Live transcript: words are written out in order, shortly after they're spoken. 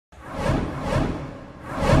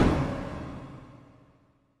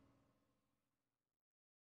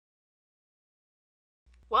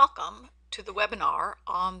Welcome to the webinar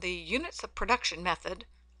on the units of production method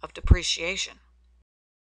of depreciation.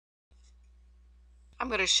 I'm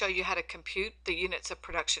going to show you how to compute the units of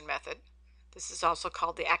production method. This is also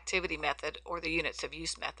called the activity method or the units of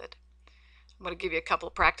use method. I'm going to give you a couple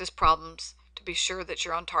of practice problems to be sure that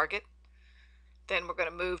you're on target. Then we're going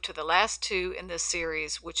to move to the last two in this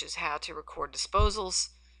series, which is how to record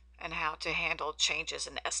disposals and how to handle changes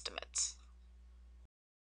in estimates.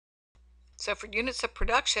 So for units of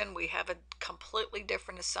production, we have a completely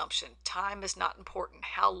different assumption. Time is not important.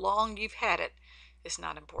 How long you've had it is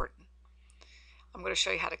not important. I'm going to show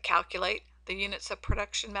you how to calculate the units of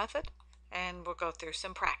production method, and we'll go through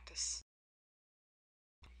some practice.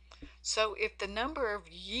 So if the number of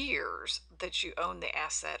years that you own the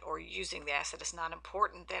asset or using the asset is not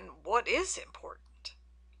important, then what is important?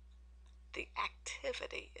 The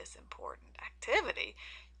activity is important. Activity,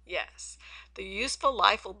 yes. The useful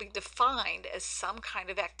life will be defined as some kind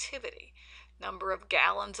of activity. Number of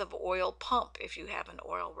gallons of oil pump if you have an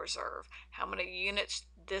oil reserve. How many units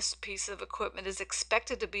this piece of equipment is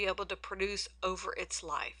expected to be able to produce over its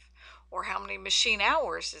life. Or how many machine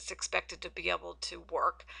hours it's expected to be able to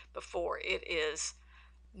work before it is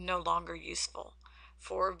no longer useful.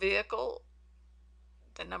 For a vehicle,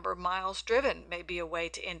 the number of miles driven may be a way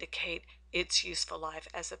to indicate its useful life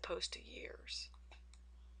as opposed to years.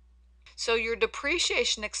 So your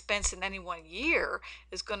depreciation expense in any one year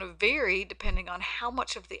is going to vary depending on how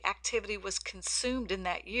much of the activity was consumed in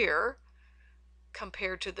that year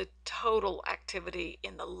compared to the total activity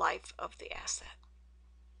in the life of the asset.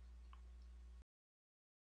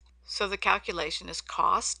 So the calculation is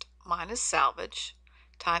cost minus salvage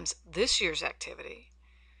times this year's activity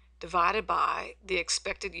divided by the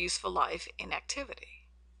expected useful life in activity.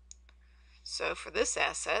 So for this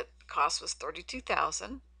asset, cost was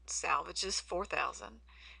 $32,000, salvage is $4,000,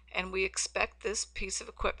 and we expect this piece of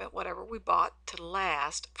equipment, whatever we bought, to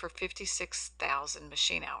last for 56,000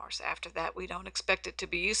 machine hours. After that, we don't expect it to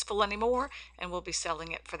be useful anymore, and we'll be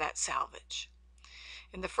selling it for that salvage.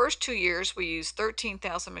 In the first 2 years, we used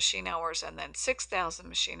 13,000 machine hours and then 6,000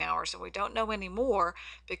 machine hours, and we don't know any more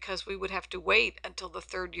because we would have to wait until the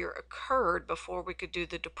third year occurred before we could do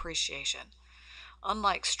the depreciation.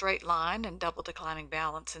 Unlike straight line and double declining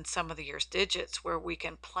balance in some of the year's digits where we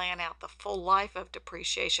can plan out the full life of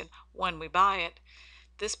depreciation when we buy it,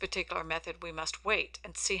 this particular method we must wait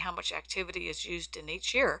and see how much activity is used in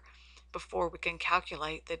each year before we can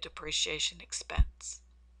calculate the depreciation expense.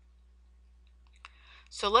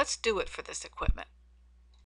 So let's do it for this equipment.